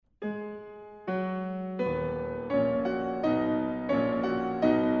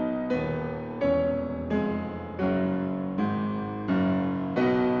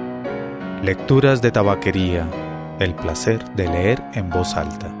Lecturas de tabaquería. El placer de leer en voz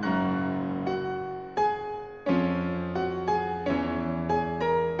alta.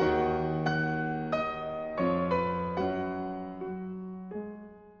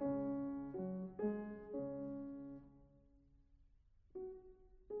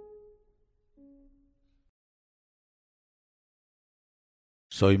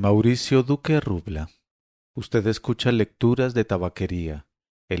 Soy Mauricio Duque Rubla. Usted escucha Lecturas de Tabaquería,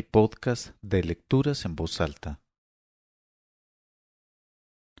 el podcast de lecturas en voz alta.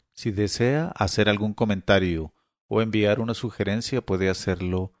 Si desea hacer algún comentario o enviar una sugerencia, puede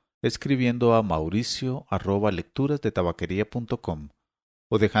hacerlo escribiendo a mauricio@lecturasdetabaquería.com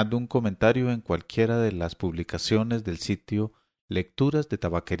o dejando un comentario en cualquiera de las publicaciones del sitio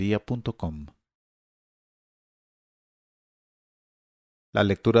lecturasdetabaquería.com. La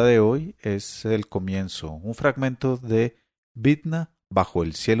lectura de hoy es el comienzo, un fragmento de Vidna bajo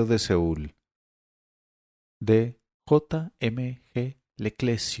el cielo de Seúl, de J. M. G.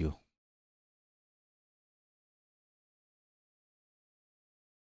 Leclésio.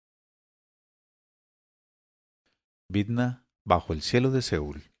 Vidna bajo el cielo de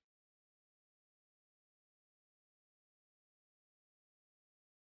Seúl.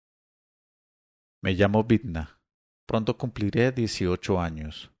 Me llamo Vidna. Pronto cumpliré 18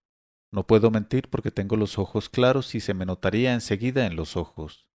 años. No puedo mentir porque tengo los ojos claros y se me notaría enseguida en los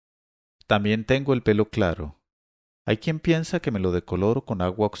ojos. También tengo el pelo claro. Hay quien piensa que me lo decoloro con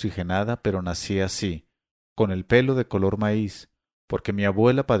agua oxigenada, pero nací así, con el pelo de color maíz, porque mi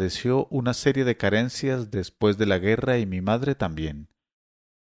abuela padeció una serie de carencias después de la guerra y mi madre también.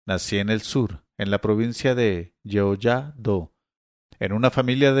 Nací en el sur, en la provincia de Jeolla-do, en una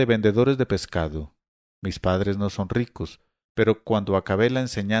familia de vendedores de pescado. Mis padres no son ricos, pero cuando acabé la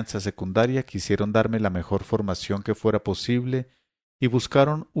enseñanza secundaria quisieron darme la mejor formación que fuera posible y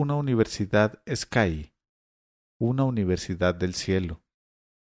buscaron una universidad Sky, una universidad del cielo,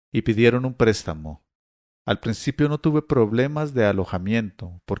 y pidieron un préstamo. Al principio no tuve problemas de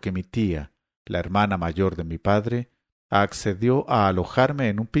alojamiento, porque mi tía, la hermana mayor de mi padre, accedió a alojarme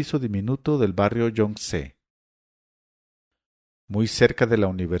en un piso diminuto del barrio Yongse, muy cerca de la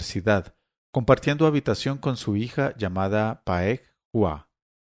universidad, compartiendo habitación con su hija llamada Paek Hua,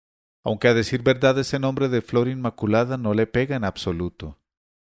 aunque a decir verdad ese nombre de flor inmaculada no le pega en absoluto.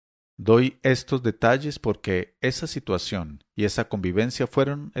 Doy estos detalles porque esa situación y esa convivencia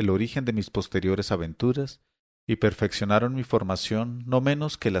fueron el origen de mis posteriores aventuras y perfeccionaron mi formación no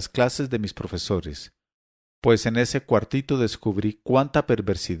menos que las clases de mis profesores, pues en ese cuartito descubrí cuánta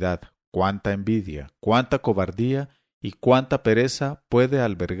perversidad, cuánta envidia, cuánta cobardía y cuánta pereza puede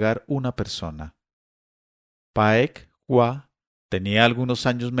albergar una persona. Paek Hua tenía algunos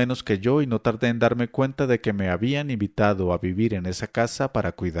años menos que yo y no tardé en darme cuenta de que me habían invitado a vivir en esa casa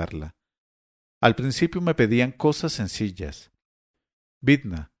para cuidarla. Al principio me pedían cosas sencillas.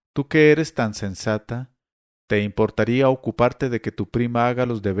 Vidna, tú que eres tan sensata, ¿te importaría ocuparte de que tu prima haga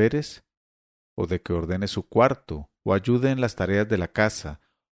los deberes? ¿O de que ordene su cuarto, o ayude en las tareas de la casa,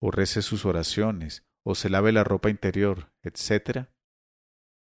 o rece sus oraciones, o se lave la ropa interior, etcétera?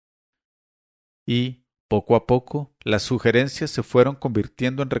 Y, poco a poco, las sugerencias se fueron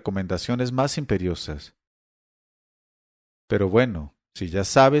convirtiendo en recomendaciones más imperiosas. Pero bueno, si ya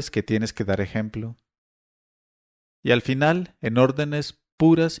sabes que tienes que dar ejemplo. Y al final, en órdenes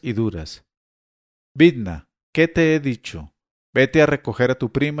puras y duras. Vidna, ¿qué te he dicho? Vete a recoger a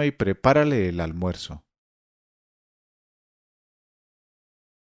tu prima y prepárale el almuerzo.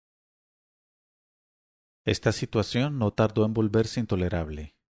 Esta situación no tardó en volverse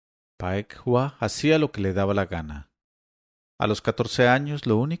intolerable. Paek Hua hacía lo que le daba la gana. A los 14 años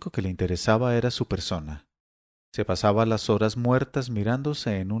lo único que le interesaba era su persona. Se pasaba las horas muertas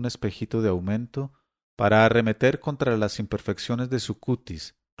mirándose en un espejito de aumento para arremeter contra las imperfecciones de su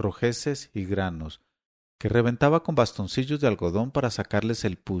cutis, rojeces y granos, que reventaba con bastoncillos de algodón para sacarles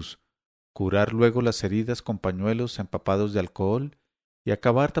el pus, curar luego las heridas con pañuelos empapados de alcohol y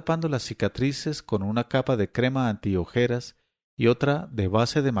acabar tapando las cicatrices con una capa de crema antiojeras y otra de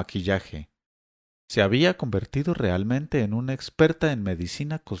base de maquillaje. Se había convertido realmente en una experta en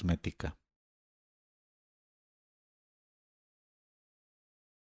medicina cosmética.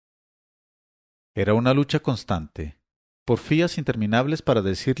 Era una lucha constante, porfías interminables para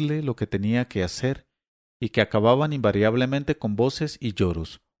decirle lo que tenía que hacer y que acababan invariablemente con voces y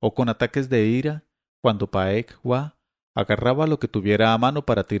lloros o con ataques de ira cuando Paek Hua agarraba lo que tuviera a mano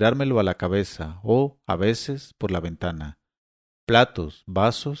para tirármelo a la cabeza o, a veces, por la ventana. Platos,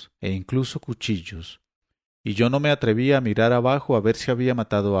 vasos e incluso cuchillos. Y yo no me atrevía a mirar abajo a ver si había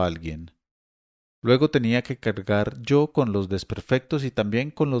matado a alguien. Luego tenía que cargar yo con los desperfectos y también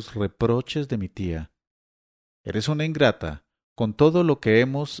con los reproches de mi tía. Eres una ingrata, con todo lo que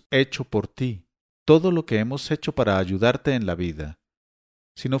hemos hecho por ti, todo lo que hemos hecho para ayudarte en la vida.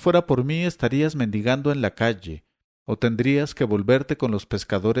 Si no fuera por mí estarías mendigando en la calle, o tendrías que volverte con los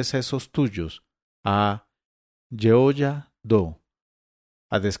pescadores esos tuyos, a Yeolla-do,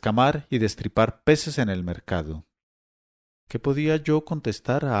 a descamar y destripar peces en el mercado. ¿Qué podía yo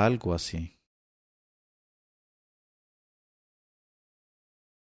contestar a algo así?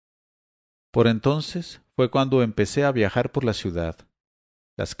 Por entonces fue cuando empecé a viajar por la ciudad.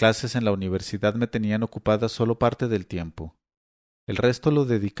 Las clases en la universidad me tenían ocupada solo parte del tiempo. El resto lo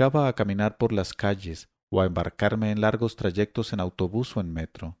dedicaba a caminar por las calles o a embarcarme en largos trayectos en autobús o en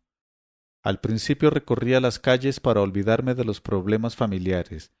metro. Al principio recorría las calles para olvidarme de los problemas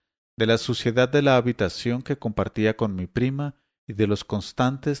familiares, de la suciedad de la habitación que compartía con mi prima y de los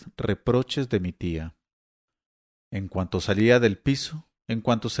constantes reproches de mi tía. En cuanto salía del piso, en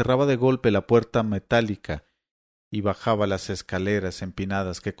cuanto cerraba de golpe la puerta metálica y bajaba las escaleras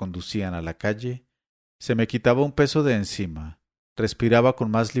empinadas que conducían a la calle, se me quitaba un peso de encima, respiraba con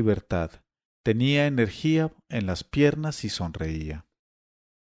más libertad, tenía energía en las piernas y sonreía.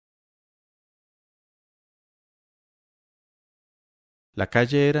 La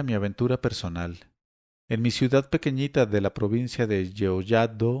calle era mi aventura personal. En mi ciudad pequeñita de la provincia de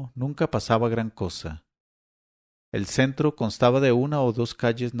Jeollado nunca pasaba gran cosa. El centro constaba de una o dos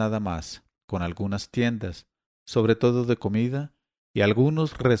calles nada más, con algunas tiendas, sobre todo de comida, y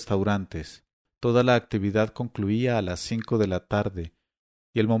algunos restaurantes. Toda la actividad concluía a las 5 de la tarde,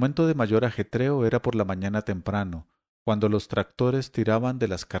 y el momento de mayor ajetreo era por la mañana temprano, cuando los tractores tiraban de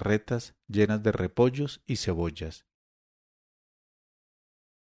las carretas llenas de repollos y cebollas.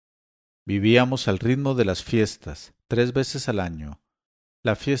 Vivíamos al ritmo de las fiestas, 3 veces al año.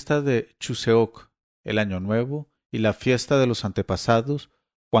 La fiesta de Chuseok, el Año Nuevo, y la fiesta de los antepasados,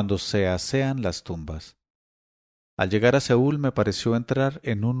 cuando se asean las tumbas. Al llegar a Seúl me pareció entrar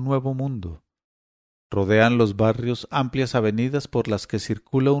en un nuevo mundo. Rodean los barrios amplias avenidas por las que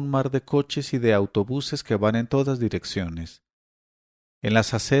circula un mar de coches y de autobuses que van en todas direcciones. En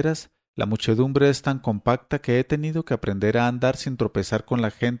las aceras la muchedumbre es tan compacta que he tenido que aprender a andar sin tropezar con la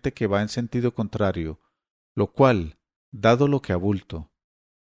gente que va en sentido contrario, lo cual, dado lo que abulto,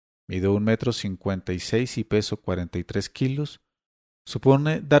 mido 1,56 m y peso 43 kilos,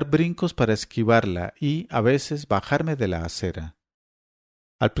 supone dar brincos para esquivarla y, a veces, bajarme de la acera.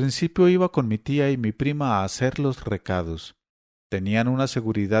 Al principio iba con mi tía y mi prima a hacer los recados. Tenían una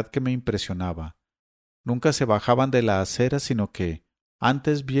seguridad que me impresionaba. Nunca se bajaban de la acera, sino que,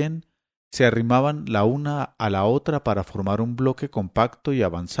 antes bien, se arrimaban la una a la otra para formar un bloque compacto y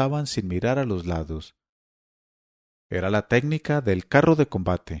avanzaban sin mirar a los lados. Era la técnica del carro de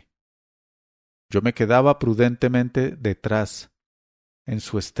combate. Yo me quedaba prudentemente detrás, en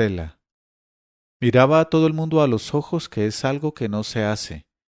su estela. Miraba a todo el mundo a los ojos, que es algo que no se hace.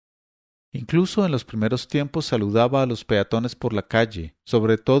 Incluso en los primeros tiempos saludaba a los peatones por la calle,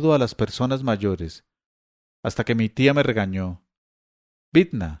 sobre todo a las personas mayores, hasta que mi tía me regañó.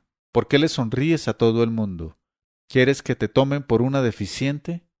 Vidna, ¿por qué le sonríes a todo el mundo? ¿Quieres que te tomen por una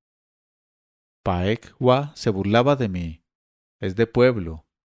deficiente? Paek Hua se burlaba de mí. Es de pueblo,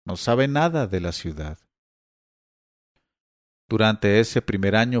 no sabe nada de la ciudad. Durante ese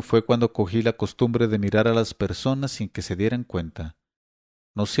primer año fue cuando cogí la costumbre de mirar a las personas sin que se dieran cuenta.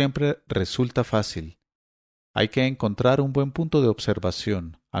 No siempre resulta fácil. Hay que encontrar un buen punto de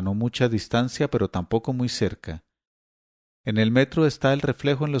observación, a no mucha distancia pero tampoco muy cerca. En el metro está el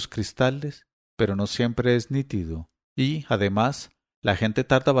reflejo en los cristales, pero no siempre es nítido, y, además, la gente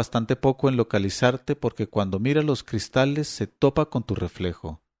tarda bastante poco en localizarte porque cuando mira los cristales se topa con tu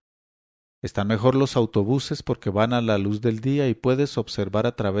reflejo. Están mejor los autobuses porque van a la luz del día y puedes observar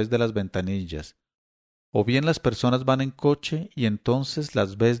a través de las ventanillas. O bien las personas van en coche y entonces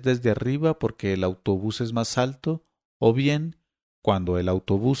las ves desde arriba porque el autobús es más alto, o bien, cuando el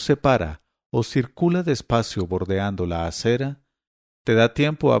autobús se para o circula despacio bordeando la acera, te da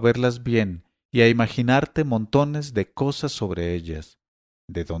tiempo a verlas bien y a imaginarte montones de cosas sobre ellas.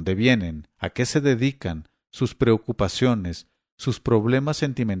 De dónde vienen, a qué se dedican, sus preocupaciones, sus problemas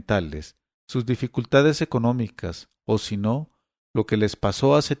sentimentales, sus dificultades económicas, o si no, lo que les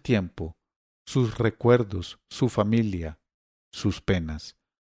pasó hace tiempo, sus recuerdos, su familia, sus penas.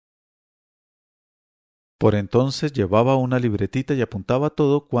 Por entonces llevaba una libretita y apuntaba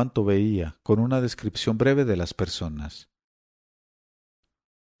todo cuanto veía, con una descripción breve de las personas.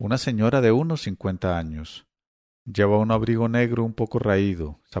 Una señora de unos 50 años. Lleva un abrigo negro un poco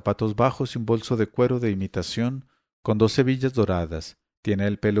raído, zapatos bajos y un bolso de cuero de imitación con 2 hebillas doradas. Tiene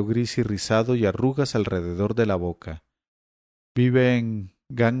el pelo gris y rizado y arrugas alrededor de la boca. Vive en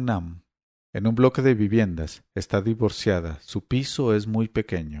Gangnam, en un bloque de viviendas. Está divorciada. Su piso es muy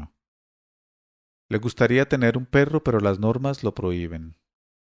pequeño. Le gustaría tener un perro, pero las normas lo prohíben.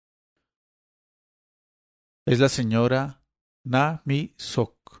 Es la señora Na Mi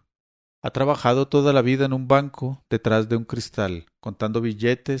Sok. Ha trabajado toda la vida en un banco detrás de un cristal, contando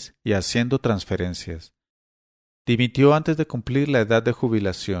billetes y haciendo transferencias. Dimitió antes de cumplir la edad de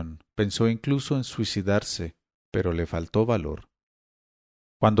jubilación. Pensó incluso en suicidarse, pero le faltó valor.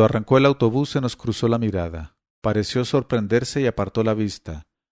 Cuando arrancó el autobús se nos cruzó la mirada. Pareció sorprenderse y apartó la vista.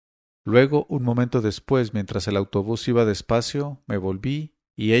 Luego, un momento después, mientras el autobús iba despacio, me volví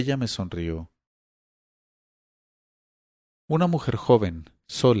y ella me sonrió. Una mujer joven,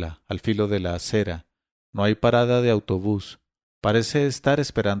 sola, al filo de la acera. No hay parada de autobús. Parece estar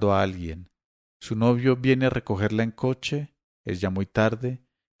esperando a alguien. Su novio viene a recogerla en coche. Es ya muy tarde.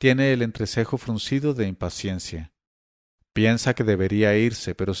 Tiene el entrecejo fruncido de impaciencia. Piensa que debería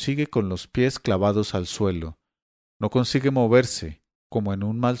irse, pero sigue con los pies clavados al suelo. No consigue moverse, como en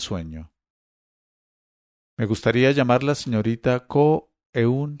un mal sueño. Me gustaría llamarla señorita Ko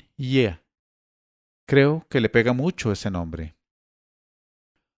Eun-ye. Creo que le pega mucho ese nombre.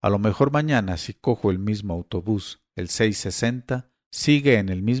 A lo mejor mañana, si cojo el mismo autobús, el 660, sigue en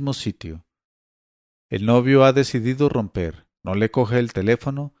el mismo sitio. El novio ha decidido romper, no le coge el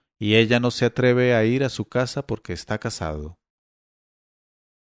teléfono y ella no se atreve a ir a su casa porque está casado.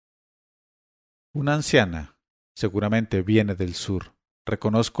 Una anciana, seguramente viene del sur.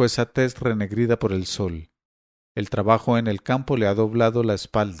 Reconozco esa tez renegrida por el sol. El trabajo en el campo le ha doblado la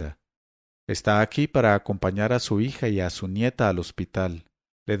espalda. Está aquí para acompañar a su hija y a su nieta al hospital.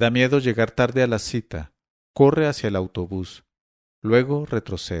 Le da miedo llegar tarde a la cita. Corre hacia el autobús. Luego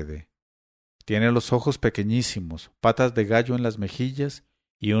retrocede. Tiene los ojos pequeñísimos, patas de gallo en las mejillas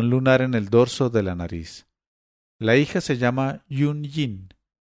y un lunar en el dorso de la nariz. La hija se llama Yun-jin.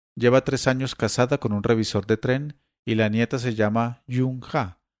 Lleva 3 años casada con un revisor de tren y la nieta se llama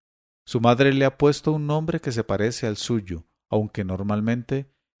Yun-ja. Su madre le ha puesto un nombre que se parece al suyo, aunque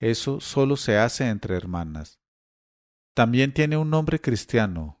normalmente eso solo se hace entre hermanas. También tiene un nombre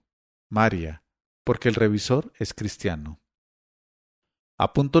cristiano, María, porque el revisor es cristiano.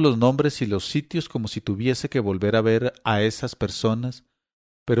 Apunto los nombres y los sitios como si tuviese que volver a ver a esas personas,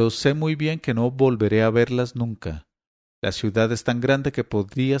 pero sé muy bien que no volveré a verlas nunca. La ciudad es tan grande que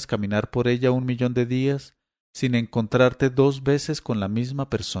podrías caminar por ella 1.000.000 de días sin encontrarte 2 veces con la misma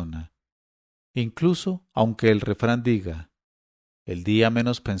persona. Incluso aunque el refrán diga, el día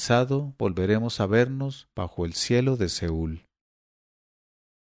menos pensado volveremos a vernos bajo el cielo de Seúl.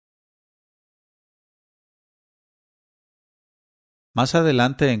 Más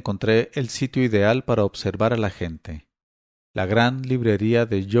adelante encontré el sitio ideal para observar a la gente, la gran librería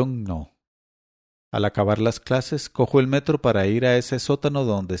de Yongno. Al acabar las clases, cojo el metro para ir a ese sótano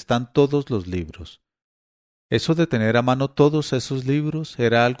donde están todos los libros. Eso de tener a mano todos esos libros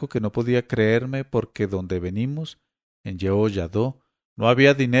era algo que no podía creerme porque donde venimos, en Yeollado, no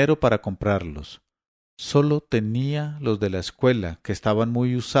había dinero para comprarlos. Solo tenía los de la escuela, que estaban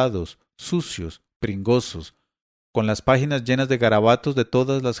muy usados, sucios, pringosos, con las páginas llenas de garabatos de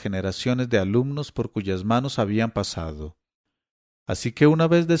todas las generaciones de alumnos por cuyas manos habían pasado. Así que una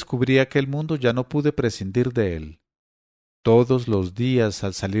vez descubrí aquel mundo ya no pude prescindir de él. Todos los días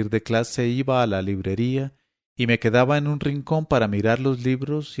al salir de clase iba a la librería y me quedaba en un rincón para mirar los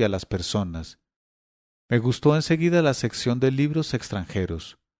libros y a las personas. Me gustó enseguida la sección de libros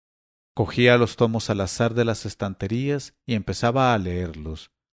extranjeros. Cogía los tomos al azar de las estanterías y empezaba a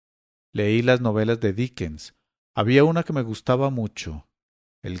leerlos. Leí las novelas de Dickens. Había una que me gustaba mucho,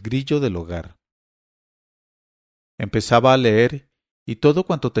 El grillo del hogar. Empezaba a leer y todo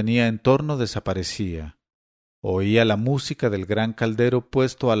cuanto tenía en torno desaparecía. Oía la música del gran caldero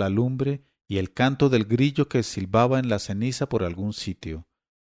puesto a la lumbre y el canto del grillo que silbaba en la ceniza por algún sitio,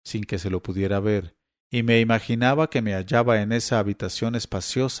 sin que se lo pudiera ver, y me imaginaba que me hallaba en esa habitación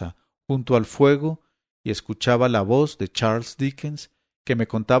espaciosa, junto al fuego, y escuchaba la voz de Charles Dickens que me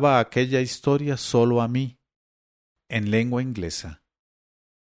contaba aquella historia solo a mí, en lengua inglesa.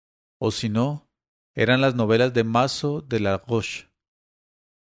 O si no, eran las novelas de Maso de la Roche,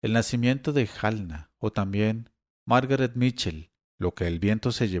 El nacimiento de Jalna, o también Margaret Mitchell, Lo que el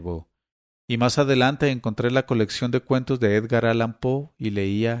viento se llevó. Y más adelante encontré la colección de cuentos de Edgar Allan Poe y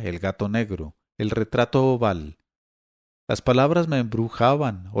leía El gato negro, El retrato oval. Las palabras me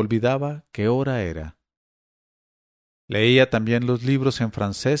embrujaban, olvidaba qué hora era. Leía también los libros en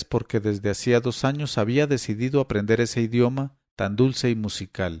francés porque desde hacía 2 años había decidido aprender ese idioma tan dulce y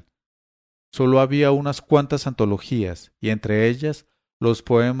musical. Solo había unas cuantas antologías, y entre ellas los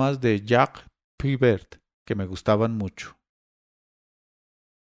poemas de Jacques Prévert, que me gustaban mucho.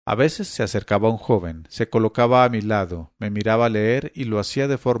 A veces se acercaba un joven, se colocaba a mi lado, me miraba leer y lo hacía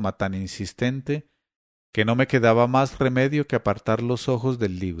de forma tan insistente que no me quedaba más remedio que apartar los ojos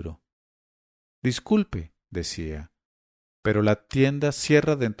del libro. Disculpe, decía, pero la tienda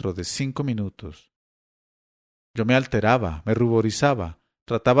cierra dentro de 5 minutos. Yo me alteraba, me ruborizaba,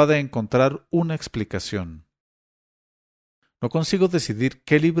 trataba de encontrar una explicación. No consigo decidir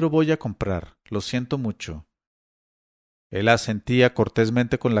qué libro voy a comprar, lo siento mucho. Él asentía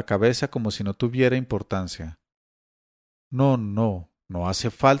cortésmente con la cabeza como si no tuviera importancia. No, no, no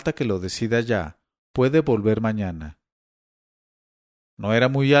hace falta que lo decida ya. Puede volver mañana. No era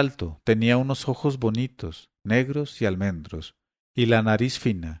muy alto, tenía unos ojos bonitos, negros y almendros, y la nariz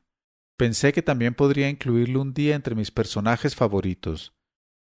fina. Pensé que también podría incluirlo un día entre mis personajes favoritos.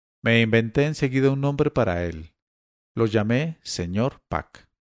 Me inventé enseguida un nombre para él. Lo llamé señor Pack.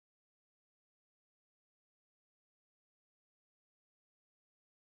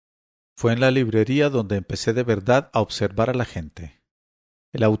 Fue en la librería donde empecé de verdad a observar a la gente.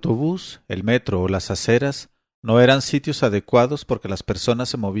 El autobús, el metro o las aceras no eran sitios adecuados porque las personas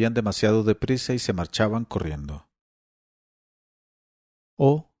se movían demasiado deprisa y se marchaban corriendo.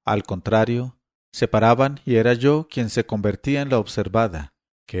 O, al contrario, se paraban y era yo quien se convertía en la observada,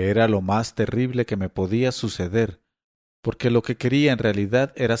 que era lo más terrible que me podía suceder, porque lo que quería en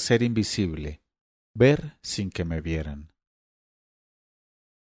realidad era ser invisible, ver sin que me vieran.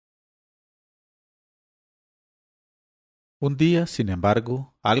 Un día, sin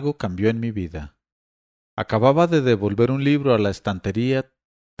embargo, algo cambió en mi vida. Acababa de devolver un libro a la estantería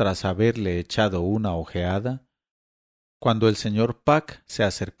tras haberle echado una ojeada, cuando el señor Pack se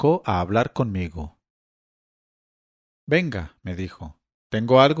acercó a hablar conmigo. Venga, me dijo,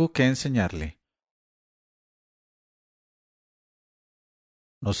 tengo algo que enseñarle.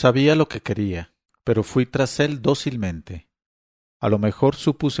 No sabía lo que quería, pero fui tras él dócilmente. A lo mejor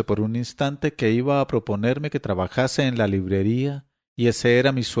supuse por un instante que iba a proponerme que trabajase en la librería, y ese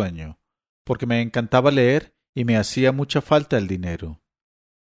era mi sueño, porque me encantaba leer y me hacía mucha falta el dinero.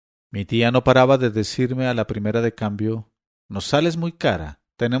 Mi tía no paraba de decirme a la primera de cambio: nos sales muy cara,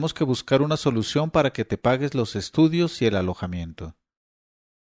 tenemos que buscar una solución para que te pagues los estudios y el alojamiento.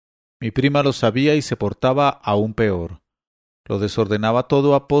 Mi prima lo sabía y se portaba aún peor. Lo desordenaba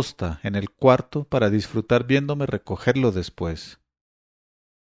todo a posta en el cuarto para disfrutar viéndome recogerlo después.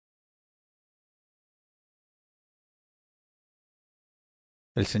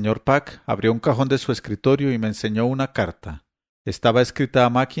 El señor Pack abrió un cajón de su escritorio y me enseñó una carta. Estaba escrita a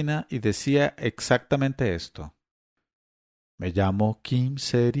máquina y decía exactamente esto: me llamo Kim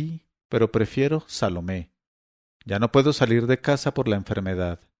Seri, pero prefiero Salomé. Ya no puedo salir de casa por la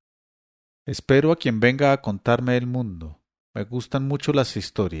enfermedad. Espero a quien venga a contarme el mundo. Me gustan mucho las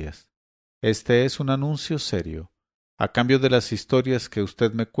historias. Este es un anuncio serio. A cambio de las historias que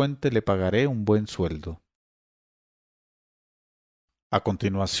usted me cuente, le pagaré un buen sueldo. A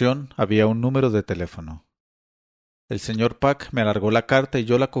continuación había un número de teléfono. El señor Pack me alargó la carta y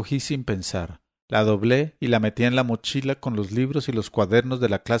yo la cogí sin pensar. La doblé y la metí en la mochila con los libros y los cuadernos de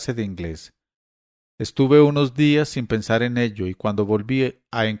la clase de inglés. Estuve unos días sin pensar en ello y cuando volví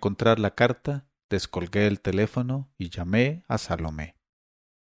a encontrar la carta, descolgué el teléfono y llamé a Salomé.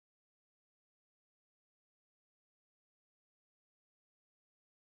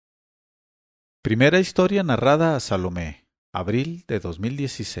 Primera historia narrada a Salomé, abril de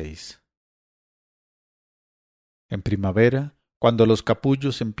 2016. En primavera, cuando los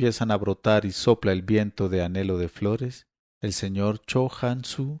capullos empiezan a brotar y sopla el viento de anhelo de flores, el señor Cho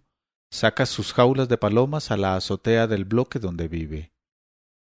Han-su saca sus jaulas de palomas a la azotea del bloque donde vive.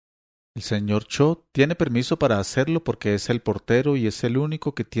 El señor Cho tiene permiso para hacerlo porque es el portero y es el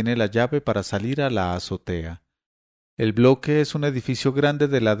único que tiene la llave para salir a la azotea. El bloque es un edificio grande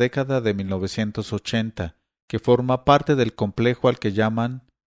de la década de 1980, que forma parte del complejo al que llaman,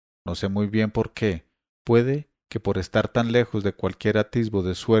 no sé muy bien por qué, puede que por estar tan lejos de cualquier atisbo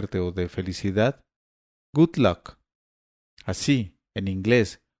de suerte o de felicidad, Good Luck. Así, en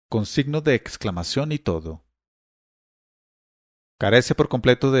inglés, con signo de exclamación y todo. Carece por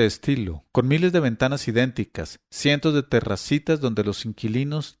completo de estilo, con miles de ventanas idénticas, cientos de terracitas donde los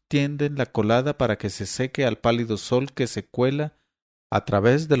inquilinos tienden la colada para que se seque al pálido sol que se cuela a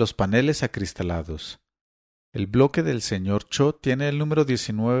través de los paneles acristalados. El bloque del señor Cho tiene el número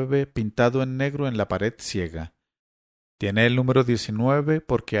 19 pintado en negro en la pared ciega. Tiene el número 19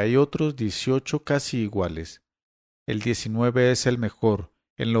 porque hay otros 18 casi iguales. El 19 es el mejor,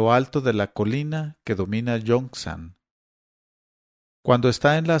 en lo alto de la colina que domina Yongsan. Cuando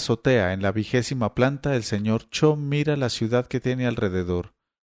está en la azotea, en la 20ª planta, el señor Cho mira la ciudad que tiene alrededor,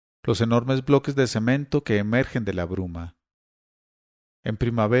 los enormes bloques de cemento que emergen de la bruma. En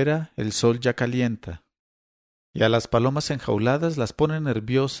primavera el sol ya calienta, y a las palomas enjauladas las pone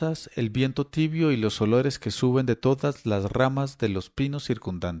nerviosas el viento tibio y los olores que suben de todas las ramas de los pinos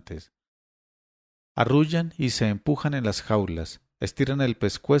circundantes. Arrullan y se empujan en las jaulas, estiran el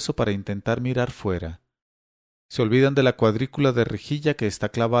pescuezo para intentar mirar fuera. Se olvidan de la cuadrícula de rejilla que está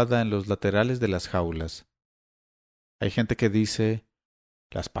clavada en los laterales de las jaulas. Hay gente que dice: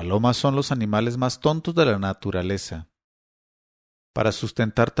 las palomas son los animales más tontos de la naturaleza. Para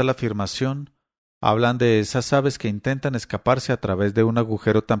sustentar tal afirmación, hablan de esas aves que intentan escaparse a través de un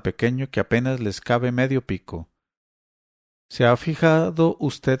agujero tan pequeño que apenas les cabe medio pico. ¿Se ha fijado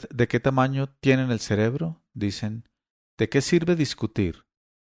usted de qué tamaño tienen el cerebro? Dicen. ¿De qué sirve discutir?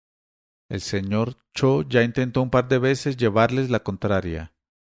 El señor Cho ya intentó un par de veces llevarles la contraria.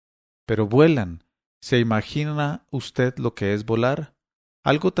 Pero vuelan. ¿Se imagina usted lo que es volar?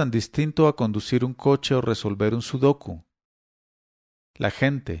 Algo tan distinto a conducir un coche o resolver un sudoku. La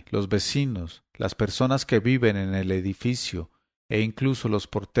gente, los vecinos, las personas que viven en el edificio e incluso los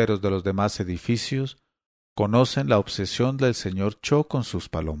porteros de los demás edificios conocen la obsesión del señor Cho con sus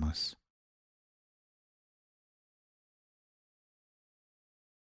palomas.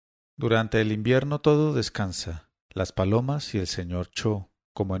 Durante el invierno todo descansa, las palomas y el señor Cho,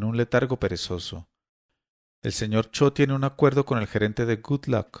 como en un letargo perezoso. El señor Cho tiene un acuerdo con el gerente de Good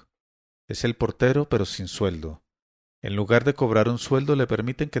Luck. Es el portero, pero sin sueldo. En lugar de cobrar un sueldo, le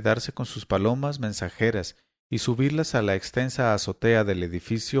permiten quedarse con sus palomas mensajeras y subirlas a la extensa azotea del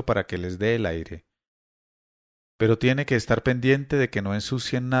edificio para que les dé el aire. Pero tiene que estar pendiente de que no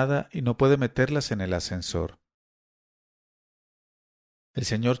ensucien nada y no puede meterlas en el ascensor. El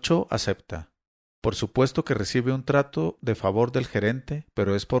señor Cho acepta. Por supuesto que recibe un trato de favor del gerente,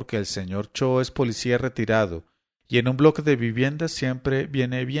 pero es porque el señor Cho es policía retirado, y en un bloque de viviendas siempre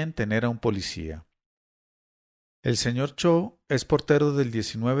viene bien tener a un policía. El señor Cho es portero del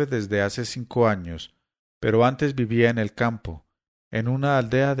 19 desde hace 5 años, pero antes vivía en el campo, en una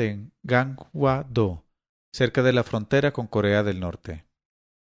aldea de Ganghwa-do, cerca de la frontera con Corea del Norte.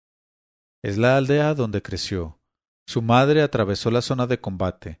 Es la aldea donde creció. Su madre atravesó la zona de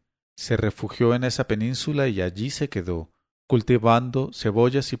combate, se refugió en esa península y allí se quedó, cultivando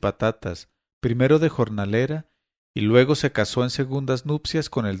cebollas y patatas, primero de jornalera y luego se casó en segundas nupcias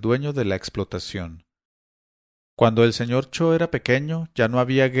con el dueño de la explotación. Cuando el señor Cho era pequeño ya no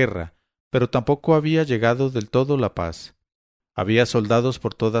había guerra, pero tampoco había llegado del todo la paz. Había soldados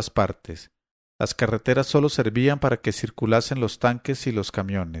por todas partes. Las carreteras solo servían para que circulasen los tanques y los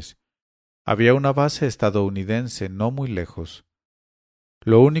camiones. Había una base estadounidense no muy lejos.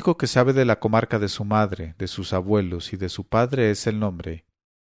 Lo único que sabe de la comarca de su madre, de sus abuelos y de su padre es el nombre: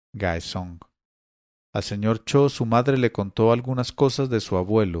 Gaesong. Al señor Cho su madre le contó algunas cosas de su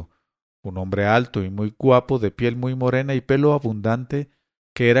abuelo, un hombre alto y muy guapo, de piel muy morena y pelo abundante,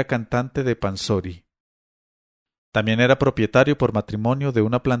 que era cantante de pansori. También era propietario por matrimonio de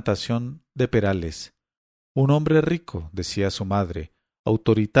una plantación de perales. Un hombre rico, decía su madre,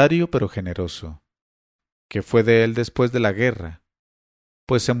 autoritario pero generoso. ¿Qué fue de él después de la guerra?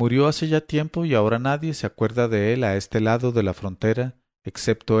 Pues se murió hace ya tiempo y ahora nadie se acuerda de él a este lado de la frontera,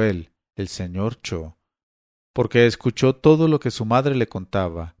 excepto él, el señor Cho, porque escuchó todo lo que su madre le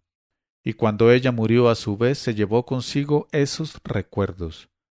contaba, y cuando ella murió a su vez se llevó consigo esos recuerdos.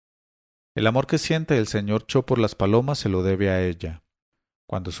 El amor que siente el señor Cho por las palomas se lo debe a ella.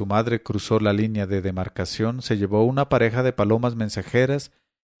 Cuando su madre cruzó la línea de demarcación, se llevó una pareja de palomas mensajeras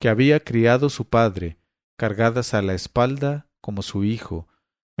que había criado su padre, cargadas a la espalda como su hijo,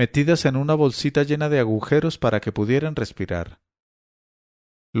 metidas en una bolsita llena de agujeros para que pudieran respirar.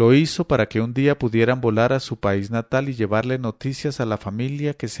 Lo hizo para que un día pudieran volar a su país natal y llevarle noticias a la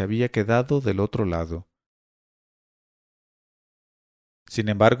familia que se había quedado del otro lado. Sin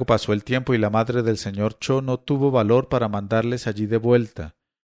embargo, pasó el tiempo y la madre del señor Cho no tuvo valor para mandarles allí de vuelta.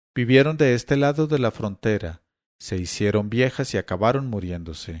 Vivieron de este lado de la frontera, se hicieron viejas y acabaron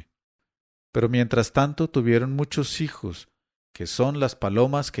muriéndose. Pero mientras tanto tuvieron muchos hijos, que son las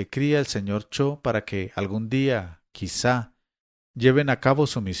palomas que cría el señor Cho para que algún día, quizá, lleven a cabo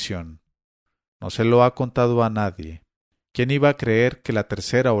su misión. No se lo ha contado a nadie. ¿Quién iba a creer que la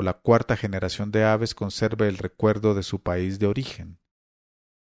tercera o la cuarta generación de aves conserve el recuerdo de su país de origen?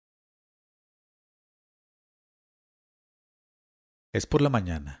 Es por la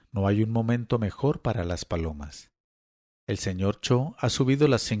mañana, no hay un momento mejor para las palomas. El señor Cho ha subido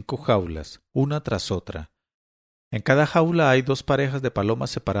las 5 jaulas, una tras otra. En cada jaula hay 2 parejas de palomas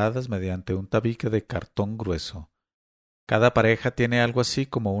separadas mediante un tabique de cartón grueso. Cada pareja tiene algo así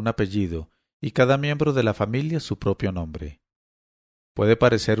como un apellido, y cada miembro de la familia su propio nombre. Puede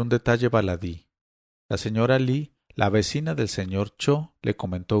parecer un detalle baladí. La señora Lee, la vecina del señor Cho, le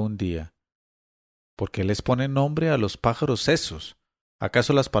comentó un día: ¿por qué les ponen nombre a los pájaros esos?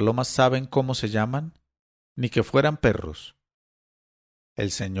 ¿Acaso las palomas saben cómo se llaman? Ni que fueran perros.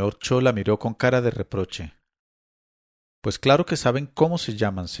 El señor Cho la miró con cara de reproche. Pues claro que saben cómo se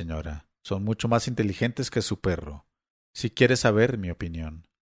llaman, señora. Son mucho más inteligentes que su perro. Si quiere saber mi opinión.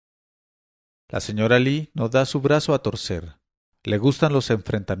 La señora Lee no da su brazo a torcer. Le gustan los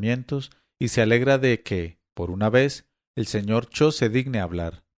enfrentamientos y se alegra de que, por una vez, el señor Cho se digne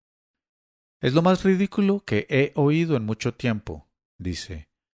hablar. Es lo más ridículo que he oído en mucho tiempo, dice.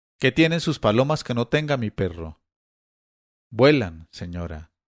 ¿Qué tienen sus palomas que no tenga mi perro? Vuelan,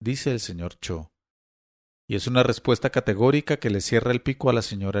 señora, dice el señor Cho. Y es una respuesta categórica que le cierra el pico a la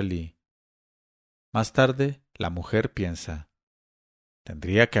señora Lee. Más tarde, la mujer piensa: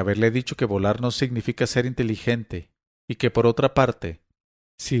 tendría que haberle dicho que volar no significa ser inteligente, y que por otra parte,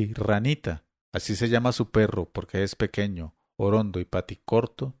 si Ranita, así se llama su perro porque es pequeño, orondo y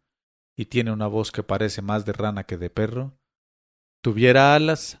paticorto, y tiene una voz que parece más de rana que de perro, tuviera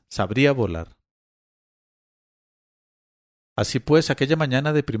alas, sabría volar. Así pues, aquella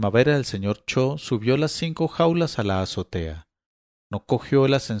mañana de primavera el señor Cho subió las 5 jaulas a la azotea. No cogió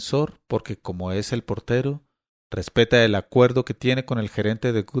el ascensor porque, como es el portero, respeta el acuerdo que tiene con el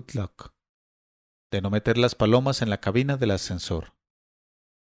gerente de Good Luck, de no meter las palomas en la cabina del ascensor.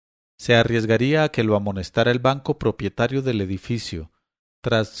 Se arriesgaría a que lo amonestara el banco propietario del edificio,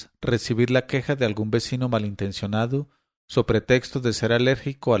 tras recibir la queja de algún vecino malintencionado, so pretexto de ser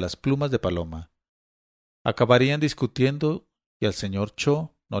alérgico a las plumas de paloma. Acabarían discutiendo y al señor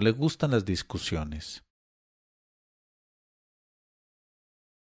Cho no le gustan las discusiones.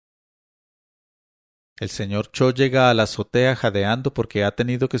 El señor Cho llega a la azotea jadeando porque ha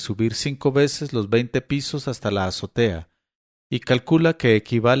tenido que subir 5 veces los 20 pisos hasta la azotea, y calcula que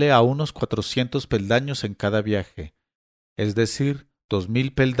equivale a unos 400 peldaños en cada viaje, es decir,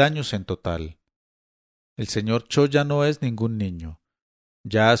 2000 peldaños en total. El señor Cho ya no es ningún niño.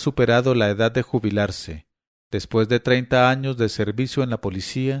 Ya ha superado la edad de jubilarse, después de 30 años de servicio en la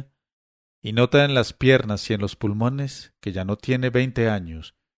policía, y nota en las piernas y en los pulmones que ya no tiene 20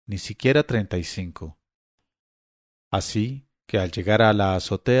 años, ni siquiera 35. Así que al llegar a la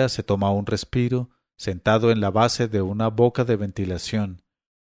azotea se toma un respiro, sentado en la base de una boca de ventilación,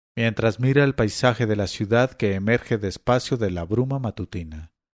 mientras mira el paisaje de la ciudad que emerge despacio de la bruma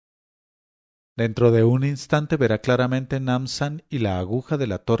matutina. Dentro de un instante verá claramente Namsan y la aguja de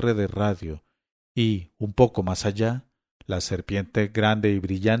la torre de radio, y, un poco más allá, la serpiente grande y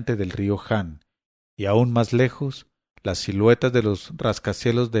brillante del río Han, y aún más lejos, las siluetas de los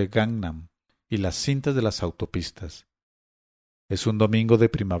rascacielos de Gangnam y las cintas de las autopistas. Es un domingo de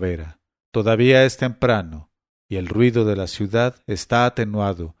primavera, todavía es temprano, y el ruido de la ciudad está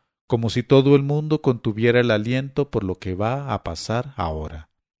atenuado, como si todo el mundo contuviera el aliento por lo que va a pasar ahora.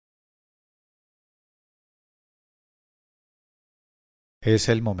 Es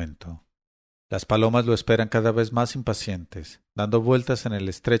el momento. Las palomas lo esperan cada vez más impacientes, dando vueltas en el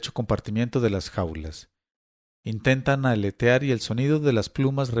estrecho compartimiento de las jaulas. Intentan aletear y el sonido de las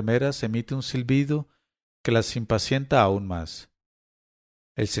plumas remeras emite un silbido que las impacienta aún más.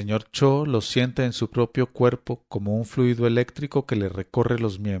 El señor Cho lo siente en su propio cuerpo como un fluido eléctrico que le recorre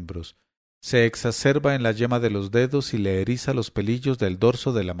los miembros, se exacerba en la yema de los dedos y le eriza los pelillos del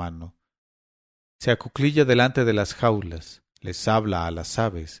dorso de la mano. Se acuclilla delante de las jaulas, les habla a las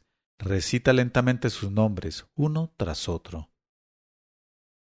aves, recita lentamente sus nombres, uno tras otro.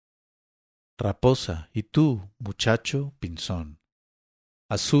 Raposa, y tú, muchacho, pinzón.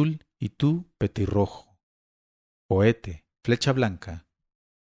 Azul, y tú, petirrojo. Cohete, flecha blanca.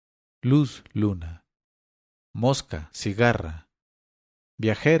 Luz, luna. Mosca, cigarra.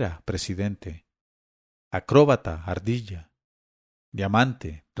 Viajera, presidente. Acróbata, ardilla.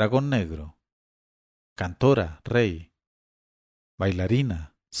 Diamante, dragón negro. Cantora, rey.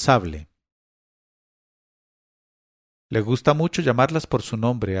 Bailarina, sable. Le gusta mucho llamarlas por su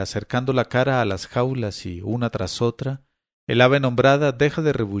nombre, acercando la cara a las jaulas y, una tras otra, el ave nombrada deja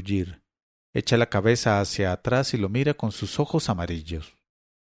de rebullir, echa la cabeza hacia atrás y lo mira con sus ojos amarillos.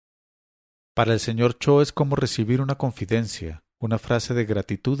 Para el señor Cho es como recibir una confidencia, una frase de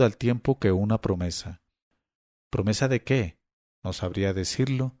gratitud al tiempo que una promesa. ¿Promesa de qué? No sabría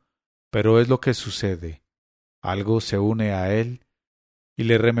decirlo, pero es lo que sucede. Algo se une a él y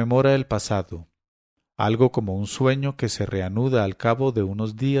le rememora el pasado, algo como un sueño que se reanuda al cabo de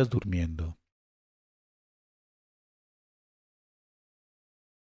unos días durmiendo.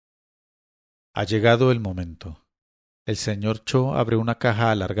 Ha llegado el momento. El señor Cho abre una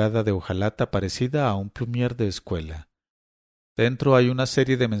caja alargada de hojalata parecida a un plumier de escuela. Dentro hay una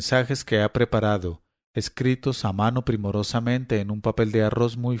serie de mensajes que ha preparado, escritos a mano primorosamente en un papel de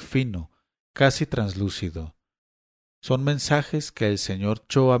arroz muy fino, casi translúcido. Son mensajes que el señor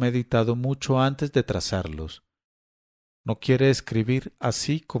Cho ha meditado mucho antes de trazarlos. No quiere escribir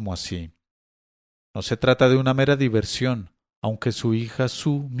así como así. No se trata de una mera diversión, aunque su hija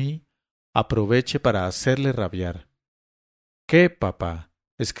Su Mi aproveche para hacerle rabiar. ¿Qué, papá?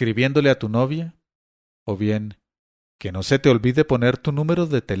 ¿Escribiéndole a tu novia? O bien, que no se te olvide poner tu número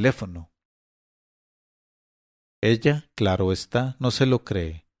de teléfono. Ella, claro está, no se lo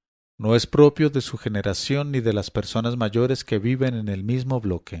cree. No es propio de su generación ni de las personas mayores que viven en el mismo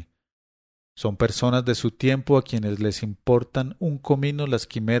bloque. Son personas de su tiempo a quienes les importan un comino las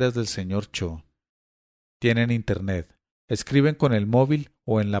quimeras del señor Cho. Tienen internet, escriben con el móvil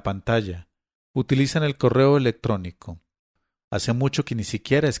o en la pantalla, utilizan el correo electrónico. Hace mucho que ni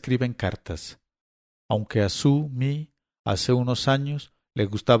siquiera escriben cartas. Aunque a Su Mi, hace unos años, le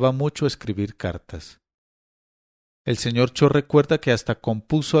gustaba mucho escribir cartas. El señor Cho recuerda que hasta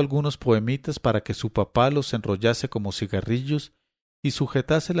compuso algunos poemitas para que su papá los enrollase como cigarrillos y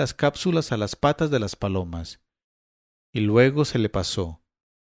sujetase las cápsulas a las patas de las palomas. Y luego se le pasó.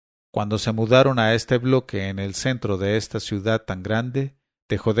 Cuando se mudaron a este bloque en el centro de esta ciudad tan grande,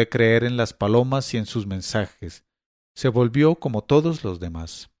 dejó de creer en las palomas y en sus mensajes. Se volvió como todos los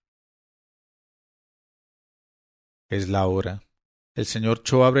demás. Es la hora. El señor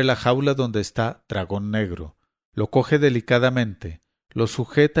Cho abre la jaula donde está Dragón Negro. Lo coge delicadamente, lo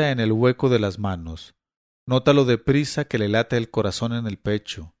sujeta en el hueco de las manos. Nota lo deprisa que le late el corazón en el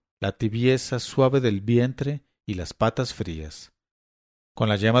pecho, la tibieza suave del vientre y las patas frías. Con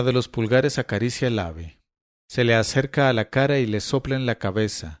la yema de los pulgares acaricia el ave. Se le acerca a la cara y le sopla en la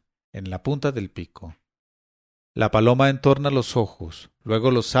cabeza, en la punta del pico. La paloma entorna los ojos,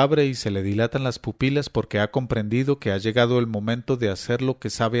 luego los abre y se le dilatan las pupilas porque ha comprendido que ha llegado el momento de hacer lo que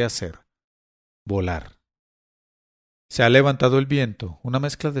sabe hacer: volar. Se ha levantado el viento, una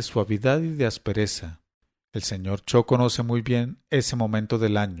mezcla de suavidad y de aspereza. El señor Cho conoce muy bien ese momento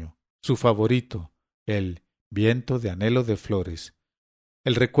del año, su favorito, el viento de anhelo de flores,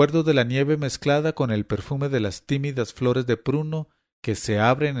 el recuerdo de la nieve mezclada con el perfume de las tímidas flores de pruno que se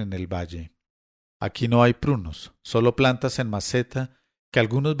abren en el valle. Aquí no hay prunos, solo plantas en maceta que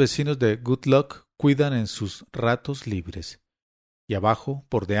algunos vecinos de Good Luck cuidan en sus ratos libres, y abajo,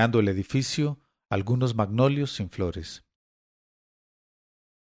 bordeando el edificio, algunos magnolios sin flores.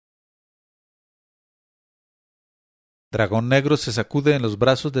 Dragón Negro se sacude en los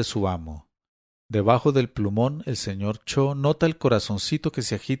brazos de su amo. Debajo del plumón el señor Cho nota el corazoncito que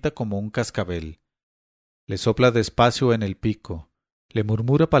se agita como un cascabel. Le sopla despacio en el pico, le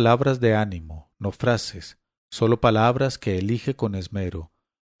murmura palabras de ánimo, no frases, solo palabras que elige con esmero,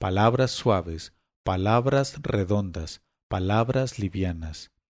 palabras suaves, palabras redondas, palabras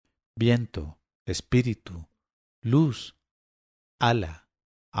livianas. Viento, espíritu, luz, ala,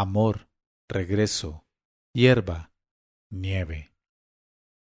 amor, regreso, hierba, nieve.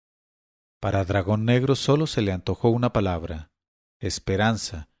 Para Dragón Negro solo se le antojó una palabra: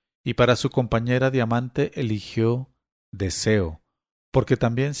 esperanza, y para su compañera Diamante eligió deseo, porque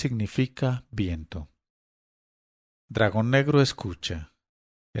también significa viento. Dragón Negro escucha.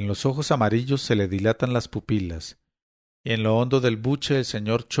 En los ojos amarillos se le dilatan las pupilas, y en lo hondo del buche el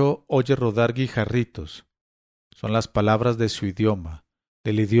señor Cho oye rodar guijarritos. Son las palabras de su idioma,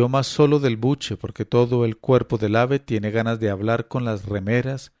 del idioma solo del buche, porque todo el cuerpo del ave tiene ganas de hablar con las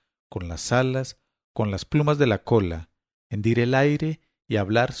remeras, con las alas, con las plumas de la cola, hendir el aire y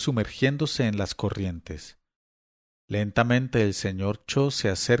hablar sumergiéndose en las corrientes. Lentamente el señor Cho se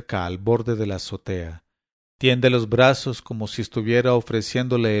acerca al borde de la azotea, tiende los brazos como si estuviera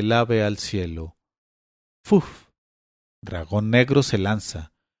ofreciéndole el ave al cielo. ¡Fuf! Dragón Negro se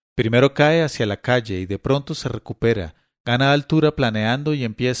lanza. Primero cae hacia la calle y de pronto se recupera, gana altura planeando y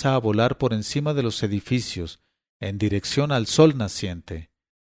empieza a volar por encima de los edificios, en dirección al sol naciente.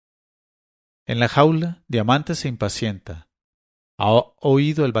 En la jaula, Diamante se impacienta. Ha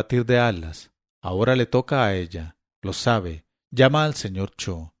oído el batir de alas. Ahora le toca a ella. Lo sabe. Llama al señor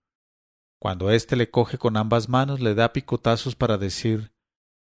Cho. Cuando éste le coge con ambas manos, le da picotazos para decir: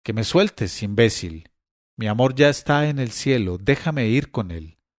 «¡Que me sueltes, imbécil! Mi amor ya está en el cielo. Déjame ir con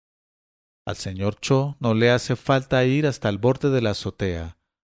él». Al señor Cho no le hace falta ir hasta el borde de la azotea.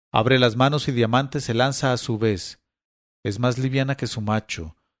 Abre las manos y Diamante se lanza a su vez. Es más liviana que su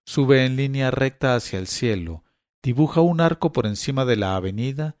macho. Sube en línea recta hacia el cielo, dibuja un arco por encima de la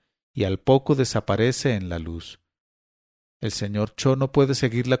avenida y al poco desaparece en la luz. El señor Cho no puede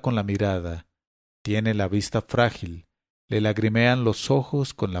seguirla con la mirada. Tiene la vista frágil, le lagrimean los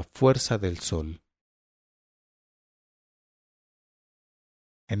ojos con la fuerza del sol.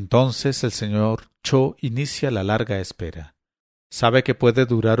 Entonces el señor Cho inicia la larga espera. Sabe que puede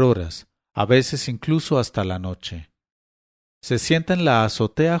durar horas, a veces incluso hasta la noche. Se sienta en la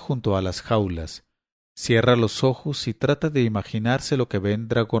azotea junto a las jaulas, cierra los ojos y trata de imaginarse lo que ven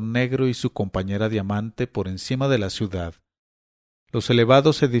Dragón Negro y su compañera Diamante por encima de la ciudad. Los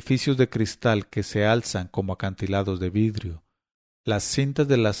elevados edificios de cristal que se alzan como acantilados de vidrio, las cintas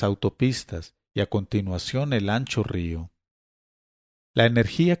de las autopistas y a continuación el ancho río. La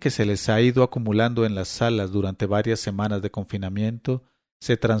energía que se les ha ido acumulando en las salas durante varias semanas de confinamiento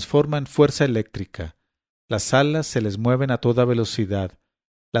se transforma en fuerza eléctrica. Las salas se les mueven a toda velocidad,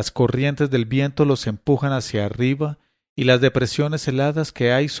 las corrientes del viento los empujan hacia arriba y las depresiones heladas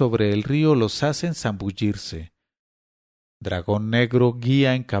que hay sobre el río los hacen zambullirse. Dragón Negro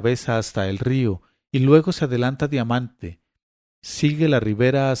guía en cabeza hasta el río y luego se adelanta Diamante. Sigue la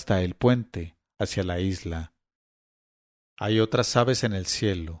ribera hasta el puente, hacia la isla. Hay otras aves en el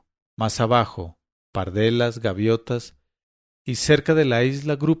cielo, más abajo, pardelas, gaviotas, y cerca de la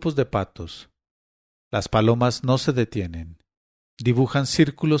isla grupos de patos. Las palomas no se detienen, dibujan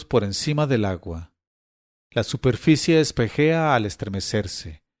círculos por encima del agua. La superficie espejea al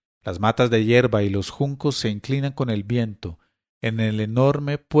estremecerse, las matas de hierba y los juncos se inclinan con el viento. En el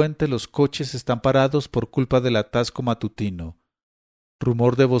enorme puente los coches están parados por culpa del atasco matutino.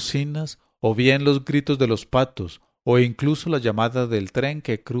 Rumor de bocinas, o bien los gritos de los patos, o incluso la llamada del tren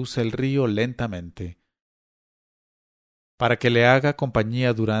que cruza el río lentamente. Para que le haga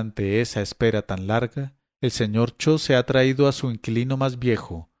compañía durante esa espera tan larga, el señor Cho se ha traído a su inquilino más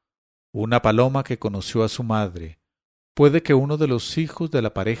viejo, una paloma que conoció a su madre, puede que uno de los hijos de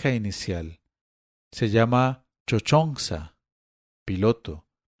la pareja inicial. Se llama Chochongsa, piloto,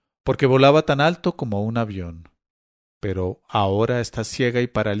 porque volaba tan alto como un avión. Pero ahora está ciega y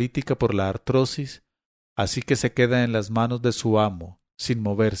paralítica por la artrosis, así que se queda en las manos de su amo, sin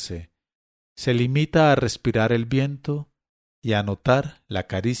moverse. Se limita a respirar el viento y a notar la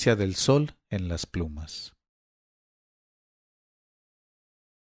caricia del sol en las plumas.